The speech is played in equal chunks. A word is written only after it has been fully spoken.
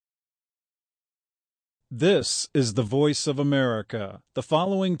This is the voice of America. The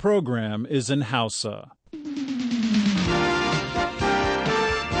following program is in Hausa.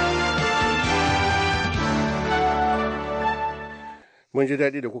 Mun ji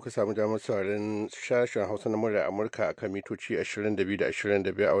daɗi da kuka samu damar sauraron sashen Hausa na murar Amurka a kan mitoci 22 da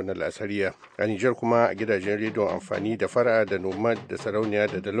 25 a wannan la'asariya. A Nijar kuma a gidajen rediyon amfani da fara da nomad da sarauniya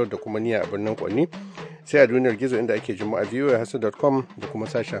da dalot da kuma niya a birnin Kwanni. Sai a duniyar gizo inda ake jima'a voahausa.com da kuma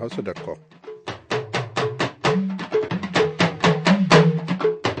sashen hausa.com.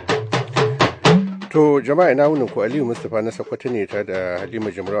 To jama'a ina wunin ku Aliyu Mustapha na Sakwata ne ta da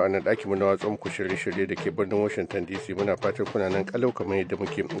Halima Jimrau a nan ɗakin mu na watsa muku shirye-shirye da ke birnin Washington DC. Muna fatan kuna nan kalau kamar yadda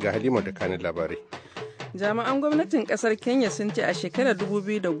muke ga Halima da kanin labarai. Jami'an gwamnatin kasar Kenya sun ce a shekarar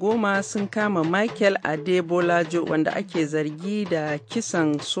 2010 sun kama Michael Adebolajo wanda ake zargi da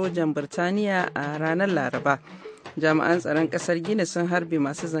kisan sojan Birtaniya a ranar Laraba. Jami'an tsaron kasar Gini sun harbe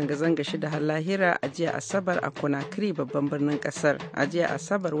masu zanga-zanga shida har lahira a jiya Asabar a Conakry babban birnin kasar. A jiya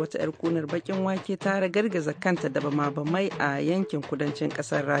Asabar wata 'yar kunar bakin wake ta ragargaza kanta da bama-bamai a yankin kudancin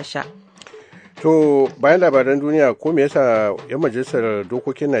kasar Rasha. To bayan labaran duniya ko me yasa 'yan majalisar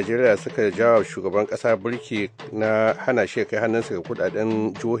dokokin Najeriya suka jawa shugaban kasa birki na hana shi kai hannunsa ga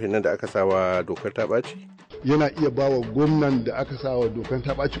kudaden jihohin nan da aka sawa dokar ta ɓaci? Yana iya bawa gwamnan da aka sawa dokar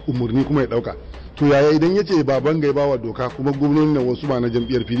ta ɓaci umarni kuma ya ɗauka. To yaya idan ya ce baban ga ya bawa doka kuma gwamnonin nan wasu ba na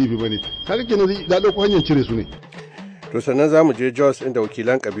jam'iyyar PDP ba ne, kaga kenan da ɗauko hanyar cire su ne. To sannan za mu je Jos inda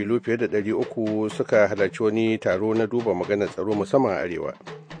wakilan kabilu fiye da 300 suka halarci wani taro na duba maganar tsaro musamman a arewa.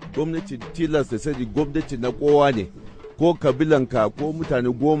 Gwamnati tilas da sani gwamnati na kowa ne, ko kabilanka ko mutane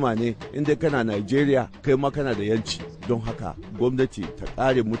 10 ne, inda kana Najeriya kai ma kana da yanci, don haka gwamnati ta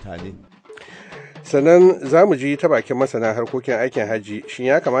kare mutane. Sannan za mu ji ta bakin masana harkokin aikin hajji, shin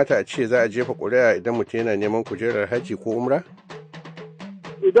ya kamata a ce za a jefa ƙuri'a idan mutum yana neman kujerar hajji ko umra?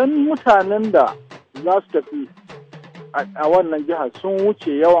 Idan mutanen da za su tafi a wannan jihar sun wuce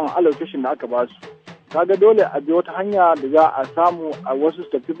yawan allocation da aka ba su, kaga dole a bi wata hanya da za a samu a wasu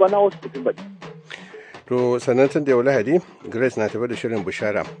tafi bana wasu tafi baɗi. To sannan tun da yau Lahadi, Grace na tafi da shirin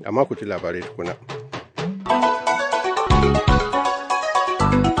bishara, amma ku ji labarai tukuna.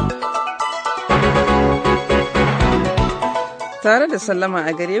 Tare da sallama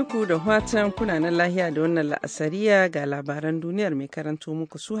a gare ku da fatan kunanan lahiya da wannan la'asariya ga labaran duniyar mai karanto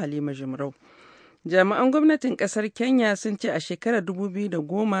muku su Halima Jimrau. Jami'an gwamnatin kasar Kenya sun ce a shekarar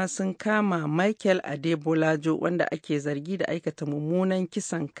 2010 sun kama Michael Adebolajo wanda ake zargi da aikata mummunan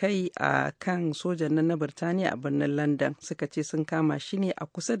kisan kai a kan sojan na Birtaniya a birnin London. Suka ce sun kama shi ne a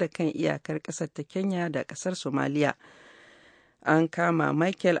kusa da kan iyakar kasar ta Kenya da kasar Somalia. An kama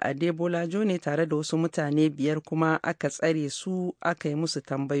Michael Adebolajo ne tare da wasu mutane 5 kuma aka tsare su aka yi musu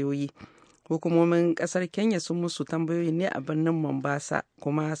tambayoyi. Hukumomin kasar Kenya sun musu tambayoyi ne a birnin Mombasa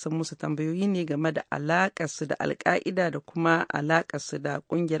kuma sun musu tambayoyi ne game da alakarsu da Al-Qaida da kuma alakarsu da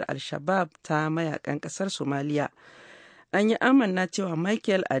kungiyar Al-Shabab ta mayakan kasar Somalia. An yi amanna cewa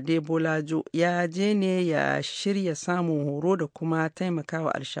Michael Adebolajo ya je ne ya shirya samun horo da kuma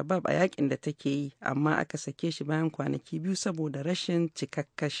taimakawa Al-Shabab a yakin da take yi, amma aka sake shi bayan kwanaki 2 saboda rashin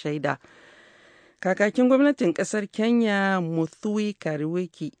cikakkar shaida. Kakakin gwamnatin kasar Kenya Muthui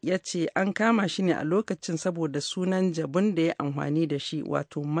Kariwaki ya ce an kama shi ne a lokacin saboda sunan jabun da ya amfani da shi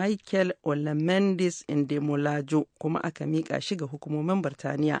wato Michael Olamendis Indemolajo kuma aka miƙa shi ga hukumomin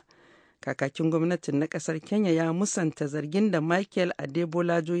Birtaniya. Kakakin gwamnatin na kasar Kenya ya musanta zargin da Michael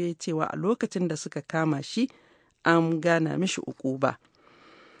Adebolajo ya cewa a lokacin da suka kama shi an gana mishi ukuba.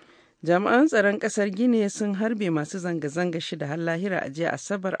 Jami'an tsaron kasar Gini sun harbe masu zanga-zanga shida har lahira a jiya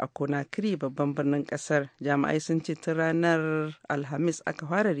Asabar a Conakry babban birnin kasar. Jami'ai sun ce tun ranar Alhamis aka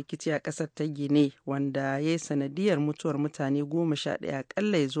fara rikici a kasar ta Gini wanda ya yi sanadiyar mutuwar mutane 11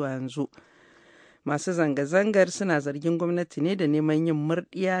 akalla zuwa yanzu. Masu zanga-zangar suna zargin gwamnati ne da neman yin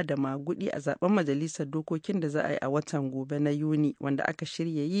murɗiya da magudi a zaben majalisar dokokin da za a yi a watan gobe na Yuni wanda aka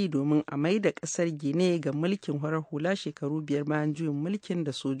shirya yi domin a mai da ƙasar Gine ga mulkin farar hula shekaru 5 bayan juyin mulkin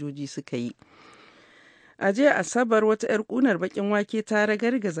da sojoji suka yi. A jiya Asabar wata 'yar ƙunar bakin wake ta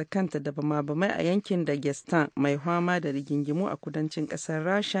ragargaza kanta da bama-bamai a yankin Dagestan mai fama da rigingimu a kudancin ƙasar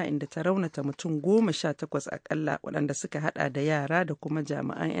Rasha inda ta raunata mutum 18 akalla waɗanda suka hada da yara da kuma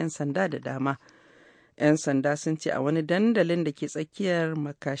jami'an 'yan sanda da dama. 'Yan sanda sun ce a wani dandalin da ke tsakiyar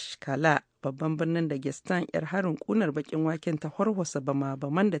Makashkala babban birnin Dagestan 'yar harin kunar bakin waken ta horwasa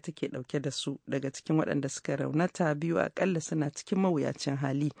bama-baman da take dauke da su daga cikin waɗanda suka raunata 2 akalla suna cikin mawuyacin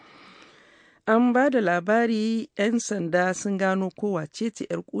hali. An ba da labari 'yan sanda sun gano kowace ce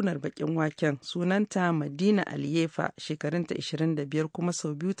 'yar kunar bakin waken sunanta Madina Aliyefa shekarunta 25 kuma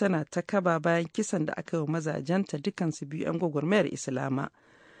sau 2 tana ta kaba bayan kisan da aka yi wa mazajenta dukansu 2 'yan gwagwarmayar Islama.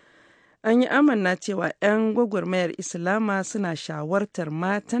 An yi amanna cewa 'yan gwagwarmayar Islama suna shawartar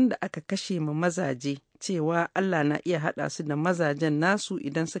matan da aka kashe ma mazaje cewa Allah na iya haɗa su da mazajen nasu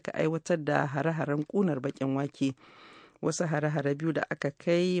idan suka aiwatar da hare-haren ƙunar baƙin wake. Wasu hare-hare biyu da aka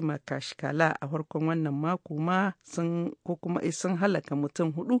kai makashkala a farkon wannan mako ma sun halaka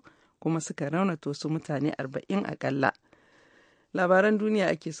mutum 4 kuma suka raunata su mutane 40 akalla. Labaran duniya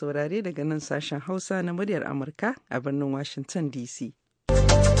ake saurare daga nan sashen Hausa na muryar Amurka a birnin Washington DC.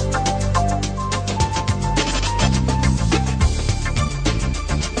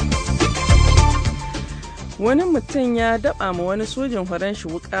 Wani mutum ya daba ma wani sojin Horanshi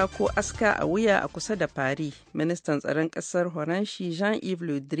wuka ko aska a wuya a kusa da Paris. Ministan tsaron ƙasar Horanshi Jean-Yves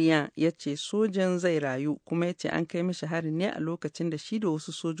Le Drian ya ce sojin zai rayu kuma ya ce an kai mishi harin ne a lokacin da shi da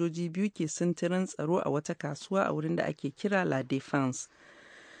wasu sojoji biyu ke sintirin tsaro a wata kasuwa a wurin da ake kira La Défense.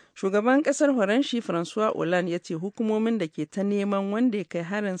 Shugaban ƙasar Horanshi François Hollande ya ce hukumomin da ke ta neman wanda ya kai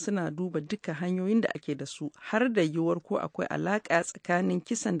harin suna duba duka hanyoyin da ake da su har da yiwuwar ko akwai alaƙa tsakanin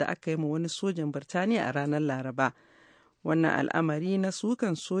kisan da aka yi ma wani sojan Birtaniya a ranar Laraba. Wannan al'amari na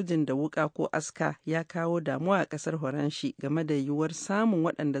sukan sojin da wuka ko aska ya kawo damuwa a ƙasar Horanshi game da yiwuwar samun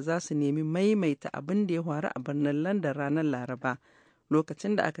waɗanda za su nemi maimaita abin da ya faru a birnin London ranar Laraba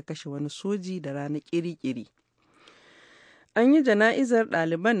lokacin da aka kashe wani soji da rana ƙiri-ƙiri. An yi jana'izar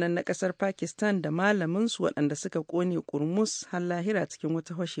ɗaliban nan na ƙasar Pakistan da malaminsu waɗanda suka ƙone ƙurmus har lahira cikin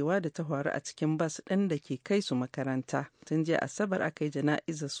wata fashewa da ta faru a cikin bas ɗin da ke kai su makaranta. Tun jiya Asabar aka yi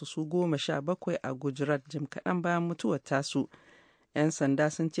jana'izar su 17 a Gujarat jim kaɗan bayan mutuwar tasu. 'Yan sanda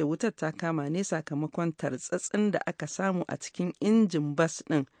sun ce wutar ta kama ne sakamakon tartsatsin da aka samu a cikin injin bas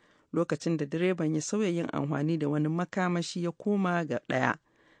ɗin lokacin da direban ya sauya yin amfani da wani makamashi ya koma ga ɗaya.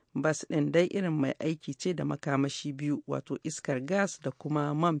 Bas ɗin dai irin mai aiki ce da makamashi biyu wato iskar gas da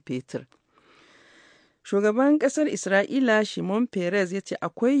kuma man fetur. Shugaban ƙasar Isra'ila Shimon Peres ya ce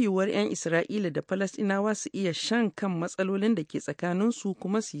akwai yiwuwar 'yan Isra'ila da Falasɗinawa su iya shan kan matsalolin da ke tsakaninsu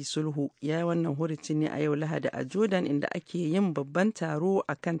kuma su yi sulhu. Ya yi wannan huruci ne a yau Lahadi a Jordan inda ake yin babban taro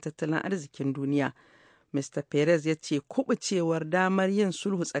a kan tattalin arzikin duniya. Mr. Perez ya ce kuɓucewar damar yin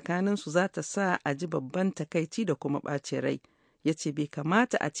sulhu tsakaninsu za ta sa a ji babban takaici da kuma ɓacin rai. Ya ce bai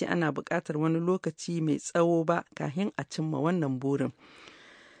kamata a ce ana buƙatar wani lokaci mai tsawo ba kafin a cimma wannan burin.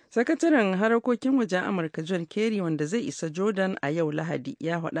 Sakataren harkokin wajen Amurka John Kerry wanda zai isa Jordan a yau Lahadi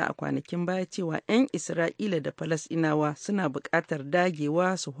ya faɗa a kwanakin baya cewa 'yan Isra'ila da Falasɗinawa suna buƙatar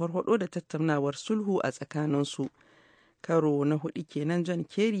dagewa su farfaɗo da tattaunawar sulhu a tsakaninsu. Karo na 4 kenan John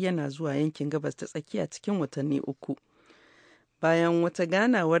Kerry yana zuwa yankin gabas ta tsakiya cikin watanni 3. Bayan wata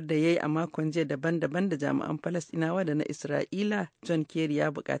ganawar da ya yi a makon jiya daban-daban da jami'an Falasɗinawa da na Isra'ila, John Kerry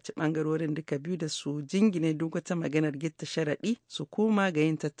ya buƙaci ɓangarorin duka biyu da su jingine duk wata maganar gitta sharaɗi su koma ga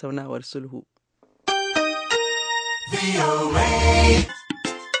yin tattaunawar sulhu.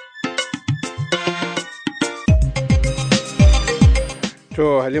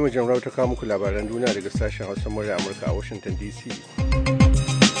 To Halima Jamrau ta kawo muku labaran duniya daga sashen Hausa murya Amurka a Washington DC.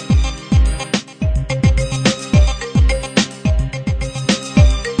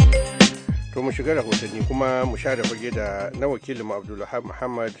 To mu shiga rahotanni kuma mu share fage da na wakilin Abdulwahab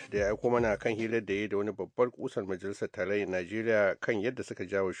Muhammad da ya aiko mana kan hirar da ya da wani babbar kusar majalisar tarayyar Najeriya kan yadda suka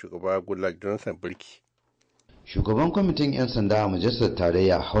jawo shugaba Goodluck Jonathan birki. Shugaban kwamitin 'yan sanda a majalisar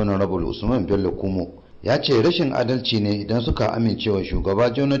tarayya Honorable Usman Bello Kumo ya ce rashin adalci ne idan suka amincewa shugaba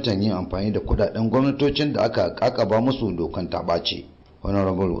Jonathan yin amfani da kudaden gwamnatocin da aka kakaba musu dokan taɓace.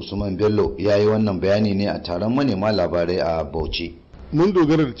 Honorable Usman Bello ya yi wannan bayani ne a taron manema labarai a Bauchi. Mun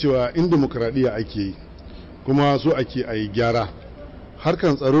dogara da cewa in demokradiyya ake yi kuma so ake a yi gyara.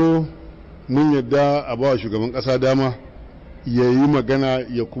 Harkan tsaro mun yadda a bawa shugaban ƙasa dama ya yi magana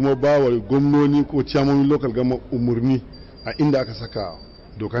ya kuma ba wa gwamnoni ko ciyamomin local gama umarni a inda aka saka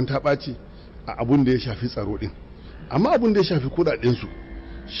dokan taɓace a abun da ya shafi tsaro din, amma abun da ya shafi kudadensu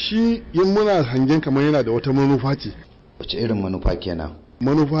shi yin muna hangen kamar yana da wata manufa ce. Wace irin manufa kenan?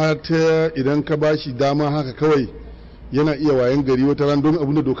 Manufa ta idan ka bashi dama haka kawai yana iya wayan gari wata ran don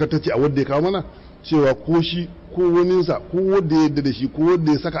abin da dokar ta ce a wadda ya kawo mana cewa ko shi ko waninsa ko wadda ya yadda da shi ko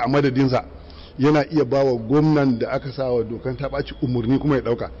wadda ya saka a madadinsa yana iya bawa gwamnan da aka sa wa dokan ta ɓaci umarni kuma ya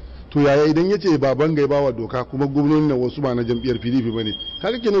ɗauka. To yaya idan ya ce baban gai bawa doka kuma gwamnonin nan wasu ba na jam'iyyar PDP ba ne,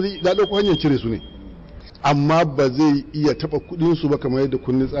 kaga kenan da ɗauko hanyar cire su ne, amma ba zai iya taɓa kuɗin su ba kamar yadda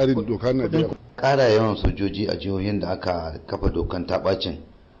kundin tsarin doka na Najeriya. Ƙara yawan sojoji a jihohin da aka kafa dokan ta ɓacin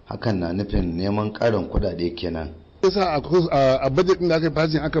hakan na nufin neman ƙarin kuɗaɗe kenan. yasa a budget din da aka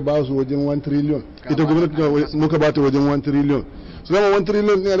fasin aka ba su wajen 1 trillion ita gwamnati muka ba ta wajen 1 trillion su dama 1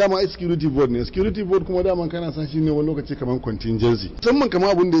 trillion ne dama ai security board ne security board kuma dama kana san shi ne wani lokaci kamar contingency musamman kamar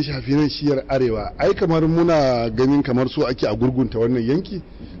abin da ya shafi nan shiyar arewa ai kamar muna ganin kamar so ake a gurgunta wannan yanki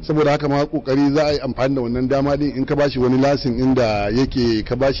saboda haka ma kokari za a yi amfani da wannan dama din in ka bashi wani lasin inda yake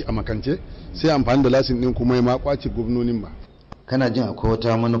ka bashi a makance sai amfani da lasin din kuma ya ma kwace gwamnonin ba. Kana jin akwai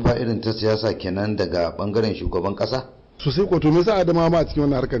wata manufa irin ta siyasa kenan daga bangaren shugaban kasa? Sosai ko to me yasa Adamawa ma a cikin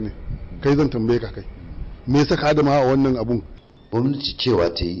wannan harkar ne? Kai zan tambaye ka kai. Me yasa ka Adamawa a wannan abun? Gwamnati cewa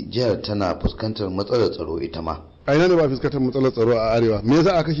ta yi jihar tana fuskantar matsalar tsaro ita ma. A ina ne ba fuskantar matsalar tsaro a arewa? Me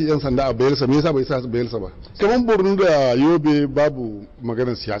yasa aka kashe yan sanda a Bayelsa? Me yasa bai sa Bayelsa ba? Kaman Borno da Yobe babu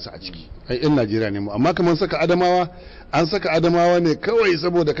maganar siyasa a ciki. Ai yan Najeriya ne mu amma kaman saka Adamawa an saka Adamawa ne kawai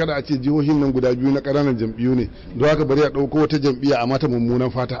saboda kada a ce jihohin nan guda biyu na ƙananan jam'iyyu ne don haka bari a ɗauko wata jam'iyya a mata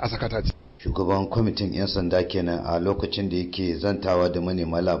mummunan fata a saka ta ce. Shugaban kwamitin 'yan sanda kenan a lokacin da yake zantawa da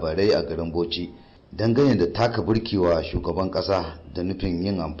manema labarai a garin Bauchi dangane da taka burkewa shugaban kasa da nufin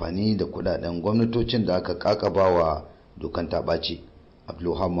yin amfani da kudaden gwamnatocin da aka kakabawa dokan taɓaci.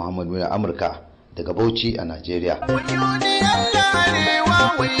 Abdulhamid Muhammad Wani Amurka daga Bauchi a Najeriya.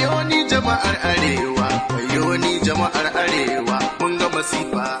 Wayoni jama'ar arewa, wayoni jama'ar arewa, mun ga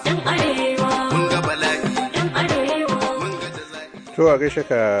masifa, mun ga bala'i, mun ga jaza'i. To a gaishe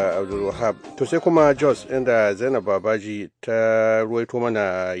ka Abdulwahab. To sai kuma Jos inda Zainab Babaji ta ruwaito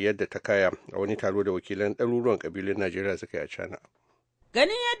mana yadda ta kaya a wani taro da wakilan ɗaruruwan ƙabilun Najeriya suka yi a Cana.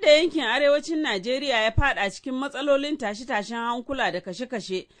 Ganin yadda yankin arewacin Najeriya ya fada cikin matsalolin tashe-tashen hankula da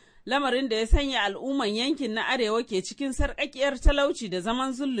kashe-kashe, lamarin da ya sanya al'umman yankin na arewa ke cikin sarƙaƙiyar talauci da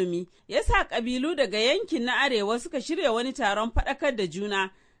zaman zulumi, ya sa ƙabilu daga yankin na arewa suka shirya wani taron faɗakar da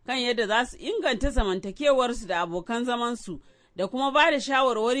juna kan yadda za su inganta zamantakewarsu da abokan zamansu da kuma ba da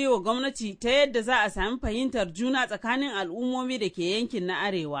shawarwari wa gwamnati ta yadda za a sami fahimtar juna tsakanin al'ummomi da ke yankin na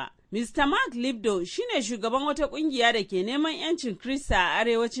arewa. Mr. Mark Libdo shine shugaban wata kungiya da ke neman 'yancin Krista a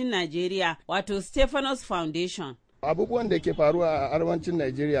arewacin Najeriya, wato Stephanos Foundation. Abubuwan da ke faruwa a arewacin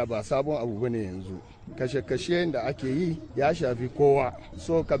Najeriya ba sabon abu bane yanzu. Kashe-kashe da ake yi ya shafi kowa.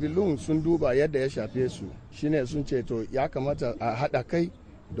 So kabilun sun duba yadda ya shafe su. Shine sun ce to ya kamata a haɗa kai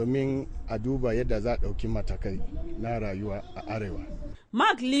domin a duba yadda za a ɗauki matakai na rayuwa a arewa.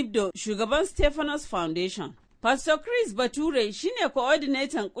 Mark Libdo, shugaban Stephanos Foundation. Pastor Chris Bature shine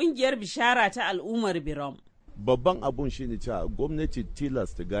coordinator kungiyar bishara ta al'ummar Birom. Babban abun shine cewa gwamnati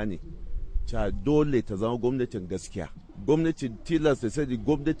tilas ta gane cewa dole ta zama gwamnatin gaskiya. Gwamnati tilas ta sani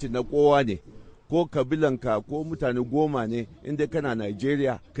gwamnati na kowa ne, ko kabilanka ko mutane 10 ne, inda kana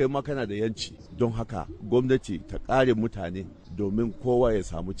Najeriya kai ma kana da yanci. Don haka gwamnati ta kare mutane domin kowa ya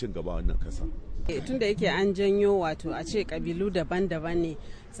samu cin gaba wannan kasa. Tun da yake an janyo wato a ce kabilu daban-daban ne,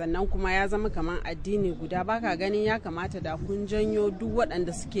 sannan kuma ya zama kamar addini guda, baka ganin ya kamata da kun janyo duk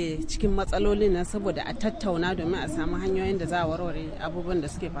waɗanda suke cikin matsalolin nan saboda a tattauna domin a samu hanyoyin da za a warware abubuwan da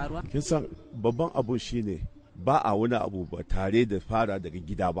suke faruwa? Kin san babban abu shine ba a wani abu ba tare da fara daga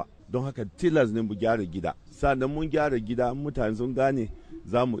gida ba, don haka tilas ne mu gyara gida. Sannan mun gyara gida, mutane sun gane,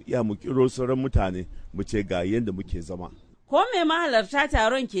 za mu iya mu kiro sauran mutane mu ce ga yadda muke zama. Ko me mahalarta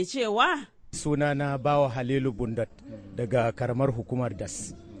taron ke cewa? Sunana Bawa Halilu Bundat daga karamar hukumar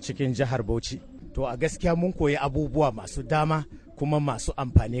Das cikin jihar Bauchi. To a gaskiya mun koyi abubuwa masu dama kuma masu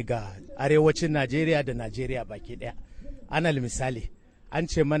amfani ga arewacin Najeriya da Najeriya baki daya. Anal misali, an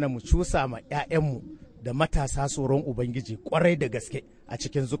ce mana mu cusa ma 'ya'yanmu da matasa tsoron Ubangiji kwarai da gaske a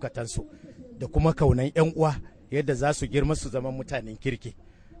cikin zukatansu, da kuma kaunan 'yan uwa yadda za su girma su zama mutanen kirki,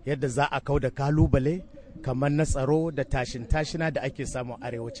 yadda za a kau da kalubale kamar na tsaro da tashin-tashina da ake samun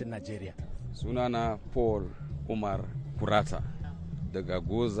arewacin Najeriya. Sunana Paul Umar Kurata daga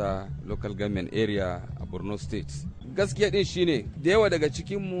Goza Local Government Area a Borno State. Gaskiya din shine da yawa daga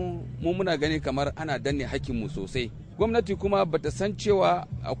cikinmu mu muna gani kamar ana danne hakkinmu sosai. Gwamnati kuma bata san cewa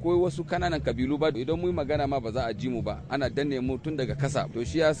akwai wasu kananan kabilu ba, idan mu yi magana ma ba za a ji mu ba, ana danne mu tun daga kasa. To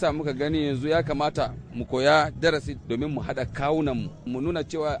shi yasa muka gani yanzu ya kamata mu koya darasi domin mu haɗa kawunan mu nuna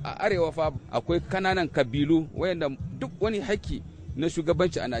cewa a arewa fa akwai kananan kabilu wayanda duk wani haƙƙi na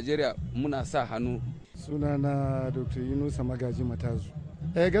shugabanci a Najeriya muna sa hannu. Sunana Dr. Yunusa Magaji Matazu.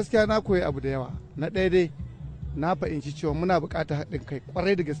 Gaskiya na koyi abu da yawa. Na ɗaya dai na fahimci cewa muna buƙatar haɗin kai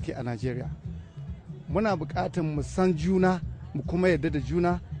kwarai da gaske a Najeriya. Muna buƙatar mu san juna mu kuma yarda da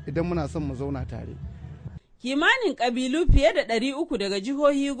juna idan muna son mu zauna tare. Kimanin ƙabilu fiye da 300 daga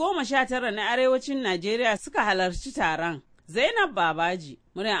jihohi 19 na arewacin Najeriya suka halarci taron. Zainab Babaji,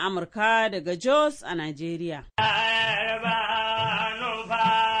 muryar Amurka daga Jos a Najeriya.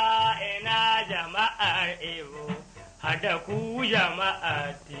 Hada ku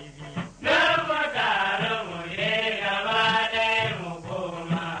jama'a TV. Na faɗa mu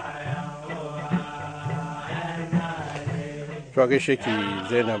To gaishe ki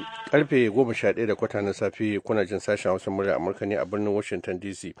Zainab, karfe 11:15 na safe kuna jin sashen Hausa murya Amurka ne a birnin Washington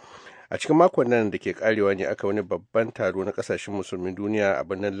DC. A cikin makon nan da ke karewa ne aka wani babban taro na kasashen musulmin duniya a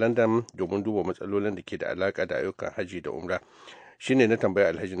birnin London domin duba matsalolin da ke da alaka da ayyukan haji da umra. Shine na tambaya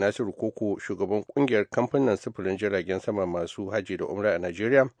Alhaji Nasiru Koko, shugaban kungiyar kamfanin sufurin jiragen sama masu haji da umra a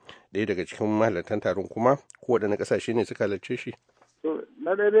Najeriya, ɗaya daga cikin mahalartan taron kuma ko waɗanne kasashe ne suka halarce shi?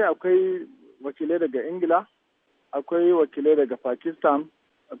 Na daidai akwai wakilai daga Ingila, akwai wakilai daga Pakistan,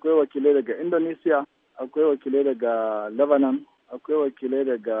 akwai wakilai daga Indonesia, akwai wakilai daga Lebanon, akwai wakilai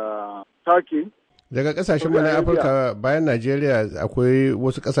daga Turkey. Daga kasashen na Afirka bayan Najeriya akwai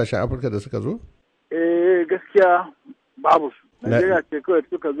wasu kasashen Afirka da suka zo? Gaskiya babu su. Najeriya ce kawai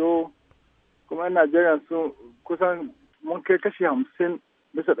suka zo, kuma Najeriya su kusan mun kai kashi 50%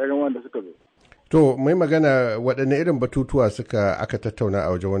 wanda suka zo. To, mai magana waɗanne irin batutuwa aka tattauna a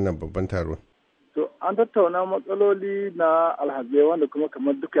wajen wannan babban taro? To, an tattauna matsaloli na alhazai wanda kuma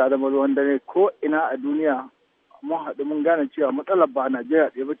kamar duka ya zama ruwan dare ko ina a duniya mun haɗu mun gane cewa matsalar ba Najeriya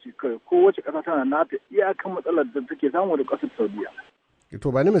ɗaya ba ce kawai, kowace ƙasa tana nata iyakan matsalar da take samu da ƙasar Saudiya.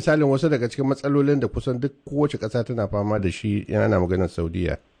 To, ba ni misalin wasu daga cikin matsalolin da kusan duk kowace ƙasa tana fama da shi yana maganar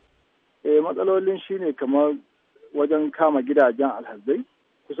Saudiya. Matsalolin shine kamar wajen kama gidajen alhazai.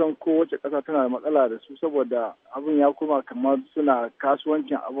 Kusan kowace ƙasa tana da matsala da su saboda abin ya kuma kamar suna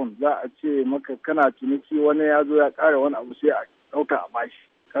kasuwancin abun, za a ce maka kana ciniki wani ya zo ya ƙara wani abu sai a ɗauka a bashi,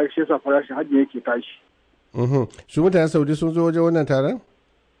 karshe sa farashin hajji yake tashi. Su mutanen Saudi sun zo wajen wannan taron?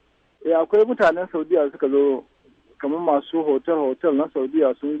 Akwai mutanen Saudiya suka zo, kamar masu hotel na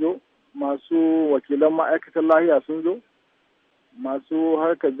Saudiya sun zo, masu wakilan ma'aikatan lahiya sun zo, masu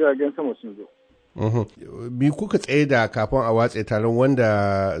harkar jiragen sama sun zo. Bi kuka tsaye da kafin a watse taron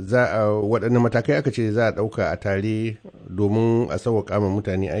wanda waɗanne matakai aka ce za a ɗauka a tare domin a sauwaƙa ma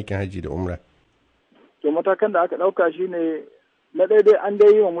mutane aikin hajji da umra? To matakan da aka ɗauka shine na daidai an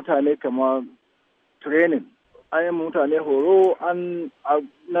dai yi wa mutane kamar training, an yi mutane horo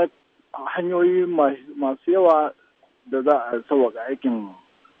na hanyoyi masu yawa da za a sauwaƙa aikin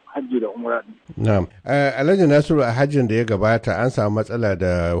hajji da umra. Na'am. Alhaji Nasiru, a hajjin da ya gabata an samu matsala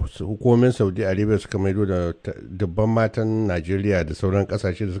da hukumomin Saudi Arabia suka maido da dubban matan Najeriya da sauran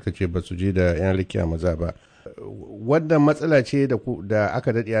kasashe da suka ce ba su je da yan rikiya maza ba. Wannan matsala ce da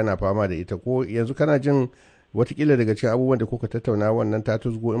aka daɗe ana fama da ita, ko yanzu kana jin watakila daga cikin abubuwan da kuka tattauna wannan ta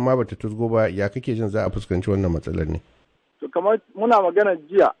tuzgo, in ma ba ta tuzgo ba, ya kake jin za a fuskanci wannan matsalar ne? To kamar muna magana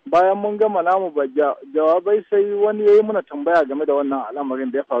jiya bayan mun gama namu ba jawabai, sai wani ya yi muna tambaya game da wannan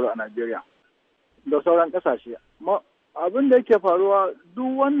al'amarin da ya faru a Najeriya da sauran kasashe. Abin da yake faruwa,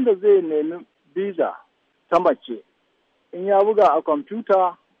 duk wanda zai nemi visa ta mace in ya buga a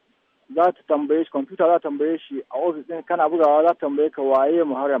kwamfuta za ta tambaye shi a ofis ɗin, kana bugawa za ta tambaye ka waye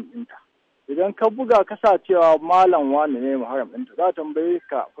muharram ɗinta. Idan ka buga ka sa cewa malam wani ne muharram ɗinta, za ta tambaye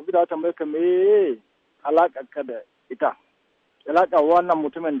ka, kwamfuta za ta tambaye ka me alaƙar ka da ita, alaƙa wannan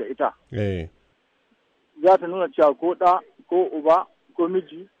mutumin da ita. Za ta nuna cewa ko ɗa ko uba ko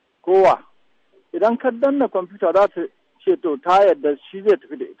miji ko wa. Idan ka danna kwamfuta za ta ce to ta yadda shi zai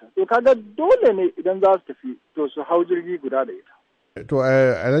tafi da ita. To kaga dole ne idan za su tafi to su hau jirgi guda da ita. To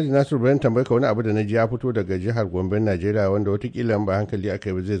Alhaji Nasiru, bayan tambayar ka wani abu da na ji ya fito daga jihar Gombe Najeriya wanda watakila ba hankali aka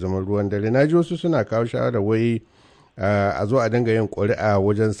yi zai zama ruwan dare. Na ji wasu suna kawo shawarar wai a zo a dinga yin ƙuri'a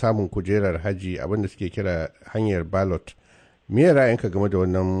wajen samun kujerar haji, abinda suke kira hanyar ballot. Me ra'ayinka game da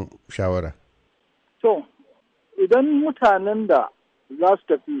wannan shawara? To, idan mutanen da za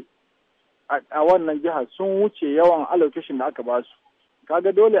su tafi a wannan jihar sun wuce yawan allocation da aka ba su,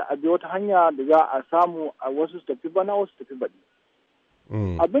 kaga dole a bi wata hanya da za a samu a wasu su tafi bana, wasu tafi baɗi.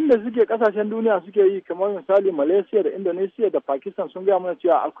 Abin da suke kasashen duniya suke yi, kamar misali Malaysia da Indonesia da Pakistan, sun gaya mana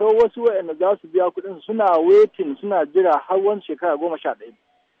cewa akwai wasu waɗanda za su biya kuɗin suna waiting, suna jira har wani shekara 11.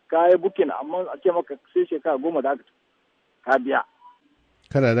 Ka yi bukin amma a ce maka sai shekara 10 da aka ka biya.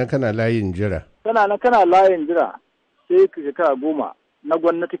 Kana nan kana layin jira. Kana layin jira sai shekara 10 na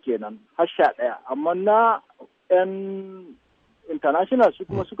gwamnati kenan har 11, amma na 'yan international su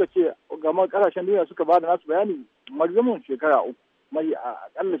kuma suka ce gama kasashen duniya suka ba da nasu bayani maximum shekara 3, mai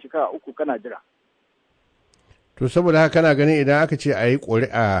akalla shekara 3 kana jira. To saboda haka kana ganin idan aka ce a yi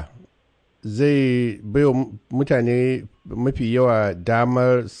ƙuri'a zai baiwa mutane mafi yawa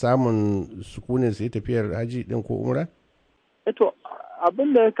damar samun sukunin su yi tafiyar haji din ko umra? Eto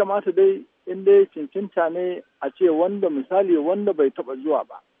abin da ya kamata dai in dai cincinta ne a ce wanda misali wanda bai taba zuwa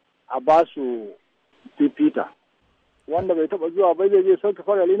ba a ba su fifita, wanda bai taba zuwa ba zai je sauka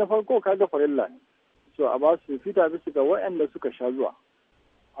farali na farko, kaga farilla ne, so a ba su fifita bisa ga waɗanda suka sha zuwa.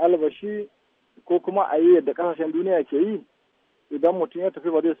 Albashi ko kuma a yi yadda kasashen duniya ke yi, idan mutum ya tafi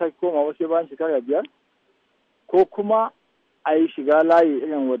ba zai sake koma ba sai bayan shekara 5, ko kuma a yi shiga layi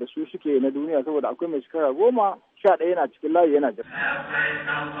irin wanda su suke na duniya, saboda akwai mai shekara 11 yana cikin layi yana jira.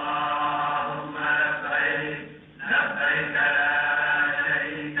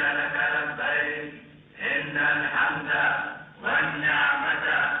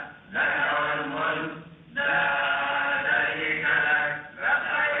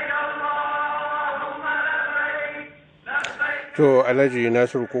 To Alhaji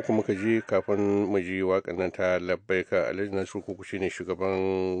Nasiru Koko muka ji kafin mu ji waƙar nan ta labbaika. Alhaji Nasiru Koko shine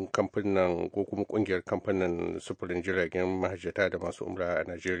shugaban kamfanin ko kuma kungiyar kamfanin sufurin jiragen mahajjata da masu umra a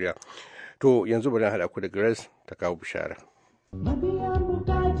Najeriya. To yanzu bari haɗa ku da Grace ta kawo bishara.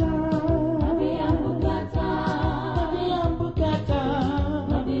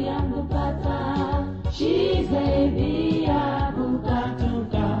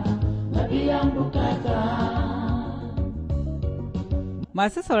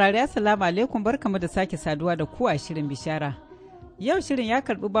 Masu saurari assalamu alaikum, barkamu da sake saduwa da ku a shirin bishara. Yau shirin ya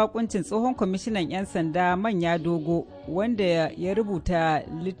karbi bakuncin tsohon kwamishinan 'yan sanda Manya Dogo, wanda ya rubuta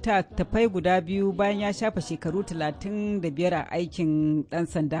littattafai guda biyu bayan ya shafa shekaru 35 a aikin ɗan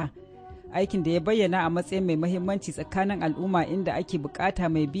sanda. Aikin da ya bayyana a matsayin mai mahimmanci tsakanin al'umma, inda ake bukata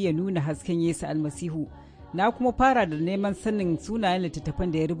mai biya nuna hasken Yesu Almasihu. Na kuma fara da neman sanin sunayen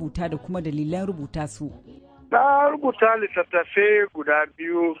littattafan da ya rubuta da kuma dalilan rubuta su. Na rubuta littattafai guda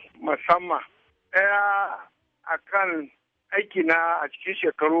biyu musamman. Ɗaya a kan aikina a cikin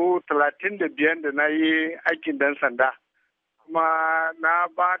shekaru 35 da na yi aikin dan sanda. Kuma na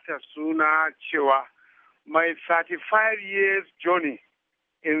ba ta suna cewa My 35 Years Journey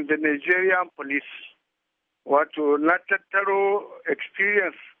in the Nigerian Police. Wato na tattaro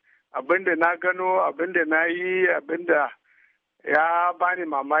experience, abinda na gano, abinda na yi, abinda ya bani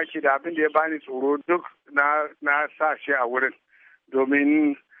mamaki da abin da ya bani tsoro duk na sa shi a wurin,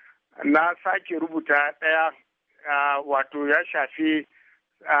 domin na sake rubuta ɗaya wato ya shafi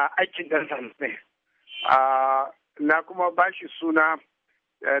aikin ɗan sanda ne. Na kuma ba shi suna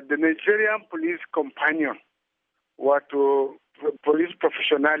The Nigerian Police Companion, wato Police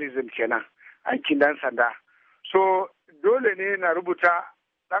Professionalism kenan, aikin ɗan sanda. So dole ne na rubuta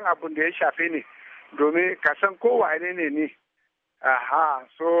ɗan abin da ya shafe ne, domin kasan kowa ne ni. Aha,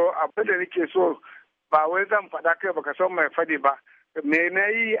 so abin da nake so ba wai zan faɗa kai baka son mai faɗi ba, me na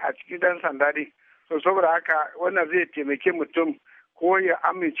yi a cikin ɗan sanda ne. So saboda haka wannan zai taimake mutum ko ya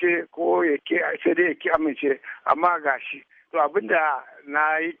amince ko ya ke sai dai ya ki amince, amma gashi. To abin da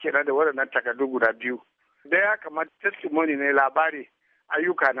na yi kenan da waɗannan takardu guda biyu. Daya kamar testimony ne, labari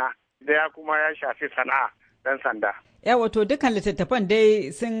ayyukana, daya kuma ya shafi sana'a ɗan sanda. Wato dukkan littattafan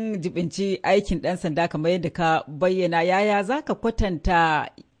dai sun jibinci aikin ɗan sanda kamar yadda ka bayyana. Yaya za ka kwatanta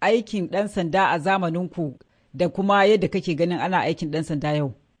aikin ɗan sanda a zamaninku da kuma yadda kake ganin ana aikin ɗan sanda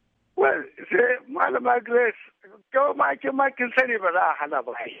yau? Well, sai Malama Grace, kawai makin sani ba za a hana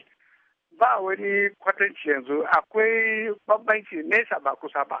ba. Ba wani kwatanci yanzu, akwai bambanci nesa ba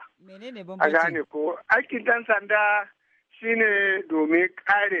kusa ba. Menene bambanci? A gane ko aikin ɗan sanda shine domin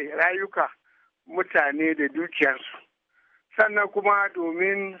kare rayuka mutane da dukiyarsu. Sannan kuma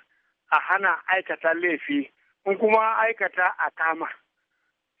domin a hana aikata laifi, in kuma aikata a kama.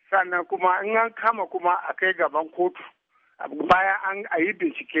 Sannan kuma in an kama kuma a kai gaban kotu, bayan an yi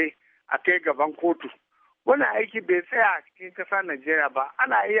bincike a kai gaban kotu. Wannan aiki bai tsaya a cikin ƙasar Najeriya ba,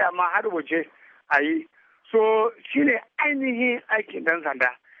 ana iya ma har waje a yi. So shine ainihin aikin ɗan sanda.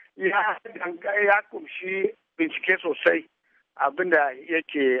 Ya kumshi bincike sosai abinda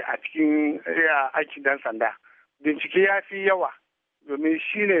yake a cikin aikin ɗan sanda. Bincike ya fi yawa domin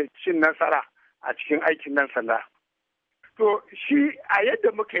shi ne cin nasara a cikin aikin ɗan sanda. To shi a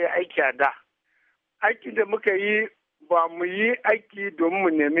yadda muka yi aiki a da, aikin da muka yi ba mu yi aiki domin mu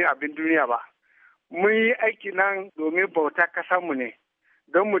nemi abin duniya ba. Mun yi aiki nan domin bauta kasanmu ne,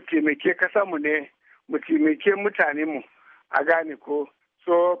 don mu taimake kasanmu ne, mu taimake mutanenmu, a gane ko.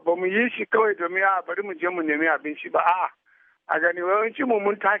 So ba mu yi shi kawai domin bari mu je mu nemi abinci ba, a'a. A gani yawanci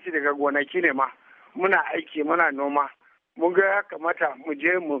mun tashi daga gonaki ne ma. Muna aiki, muna noma, mun ga ya kamata mu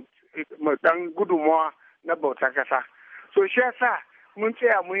je mu dan gudunmawa na bauta kasa. So shi yasa mun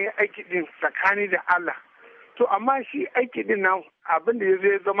tsaya mun yi aiki din tsakani da Allah. To amma shi aiki din nan abin da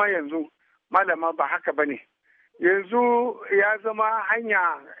ya zama yanzu, malama ba haka bane. Yanzu ya zama hanya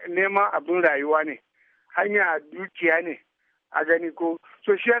neman abin rayuwa ne, hanya dukiya ne, a gani ko.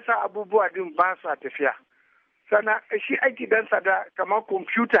 So shi yasa abubuwa din ba su tafiya. Sana shi aiki dan sada kamar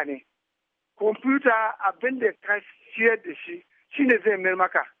kwamfuta ne. Kwamfuta abin da ka ciyar da shi shine zai mai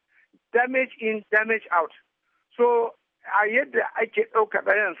maka damage in damage out. So a yadda ake ɗauka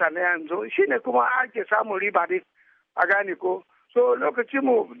ɗayan sa na yanzu shine kuma ake samun riba ne, a gane ko. So lokacin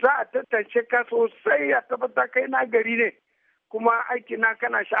mu za a tantance ka sosai a tabbatar kai na gari ne, kuma aiki na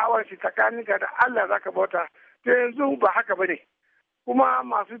kana sha'awar shi tsakaninka da Allah zaka bauta. To yanzu ba haka bane. Kuma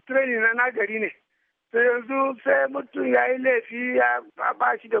masu training na nagari ne. To yanzu sai mutum ya yi laifi ya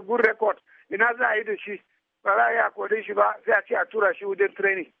ba shi da good record, ina za a yi da shi, ba za a yi a kore shi ba, sai a ce a tura shi wajen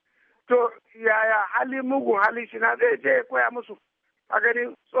training. To yaya hali mugun hali shi na zai je koya musu a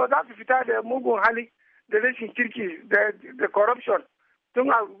gani, so za su fita da mugun hali da rashin kirki da corruption tun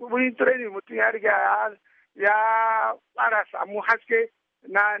a wurin training mutum ya riga ya fara samu haske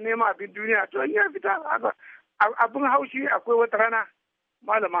na nema abin duniya. To ya fita abin haushi. Akwai wata rana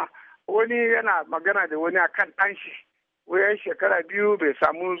malama wani yana magana da wani akan ɗan shi, wayan shekara 2 bai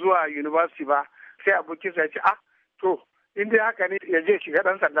samu zuwa university ba, sai abokinsa ya ce to inda haka ne ya je shiga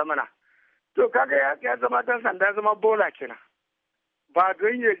ɗan sanda mana. To kaga ya zama ɗan sanda, zama bola kenan. Ba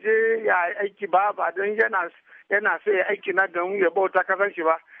don ya je ya aiki ba don yana so ya aiki na don ya bauta kasan shi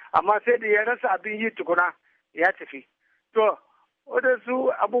ba, amma sai da ya rasa abin yi tukuna ya tafi. To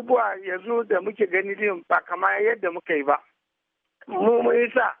wadansu abubuwa yanzu da muke gani din ba kama yadda muka yi ba. Mun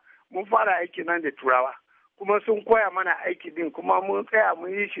isa mun fara aiki nan da turawa, kuma sun koya mana aiki din, kuma mun tsaya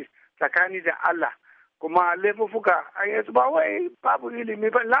mun yi shi tsakani da Allah. Kuma laifuffuka an yanzu ba wai babu ilimi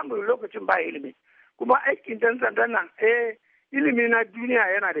ba, lamurin lokacin ba ilimi. Kuma aikin dan sandan nan ilimi na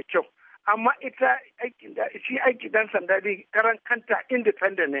duniya yana da kyau, amma ita aiki dan sanda din karan kanta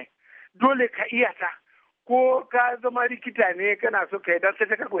independent ne, dole ka iya ta. Ko ka zama likita ne kana so ka yi dan sai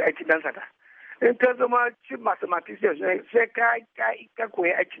ka koyi aiki dan sanda. In ka zama chief mathematician ne sai ka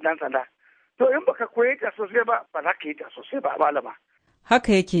koyi aiki dan sanda. To in baka koyi ta sosai ba za ka yi ta sosai ba malama.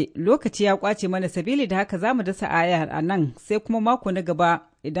 Haka yake, lokaci ya kwace mana, sabili da haka za mu dasa aya a nan, sai kuma mako na gaba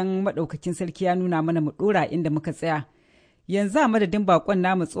idan maɗaukakin sarki ya nuna mana mu ɗora inda muka tsaya. Yanzu a madadin bakon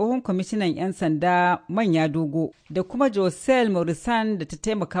namu tsohon kwamishinan 'yan sanda Manya Dogo da kuma Josel Maurisan da ta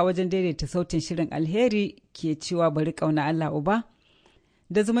taimaka wajen daidaita sautin shirin, alheri ke cewa bari ƙauna Allah Uba.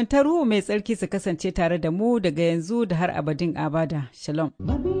 Da zumuntar ruhu mai tsarki su kasance tare da mu daga yanzu da har abadin abada. Shalom.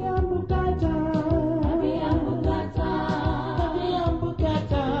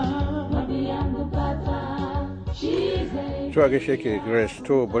 Tuwa gaishe ke Grace,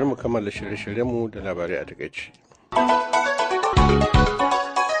 to bari mu kammala shirye-shiryenmu da labarai a takaici.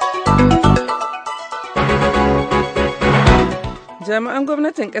 Jami'an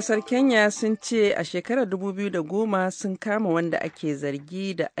gwamnatin kasar Kenya sun ce a shekarar 2010 sun kama wanda ake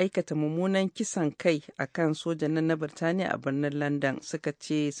zargi da aikata mummunan kisan kai a kan sojan na Birtaniya a birnin London. Suka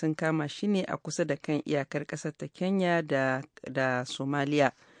ce sun kama shi ne a kusa da kan iyakar kasar ta Kenya da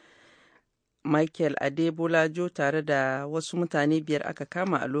Somalia. Michael Adebolajo tare da wasu mutane 5 aka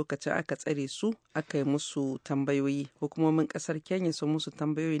kama a lokacin aka tsare su, aka yi musu tambayoyi. Hukumomin kasar Kenya sun musu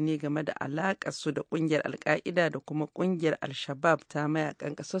tambayoyi ne game da alaƙar su da ƙungiyar Al-Qaida da kuma ƙungiyar Al-Shabaab ta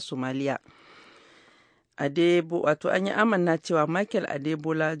mayakan ƙasar Somalia. Wato an yi amanna cewa Michael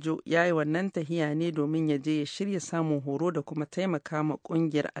Adebolajo ya yi wannan tahiya ne domin ya je ya shirya samun horo da kuma taimaka ma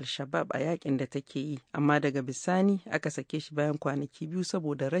kungiyar Al-Shabaab a yakin da take yi, amma daga bisani aka sake shi bayan kwanaki 2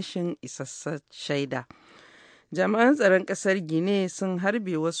 saboda rashin isassar shaida. Jami'an tsaron kasar Gine sun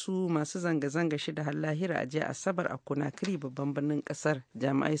harbe wasu masu zanga-zanga 6 har lahira a jiya Asabar a Conakry, babban birnin kasar.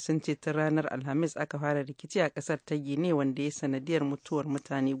 Jami'ai sun ce tun ranar Alhamis aka fara rikici a kasar ta Gine wanda ya sanadiyar mutuwar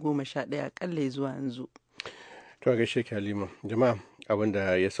mutane 11 akalla zuwa yanzu. To gaishe ki Halima. Jama'a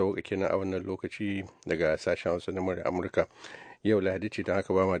abinda ya sauka kenan a wannan lokaci daga sashen Hausa na murya Amurka. Yau Lahadi ce don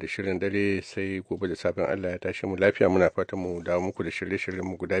haka ba ma da shirin dare, sai gobe da safin Allah ya tashi mu lafiya. Muna fatan mu dawo muku da shirye-shiryen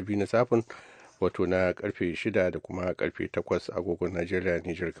mu guda biyu na safin, wato na karfe 6 da kuma karfe 8 agogon Najeriya,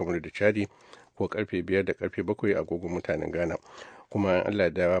 Nijar, kamar da Chadi, ko karfe 5 da karfe 7 agogon mutanen Ghana. Kuma Allah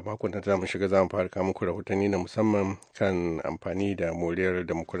da makon da za mu shiga za mu fara kawo muku rahotanni na musamman kan amfani da moriyar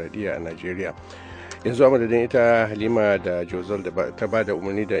demokuraɗiyya a Najeriya. Yanzu a madadin ita Halima da Jozal da ta ba da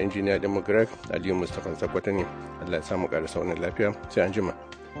umarni da injiniya ɗin Greg, Aliyu Mustapha Sakwata ne. Allah ya samu ƙara saunin lafiya, sai an jima.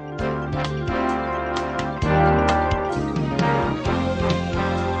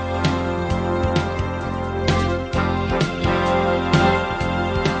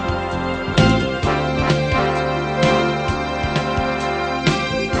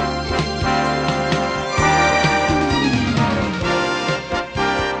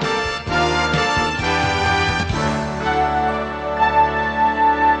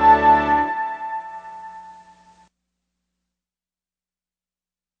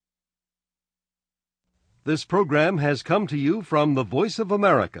 This program has come to you from the Voice of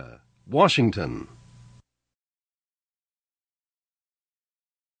America, Washington.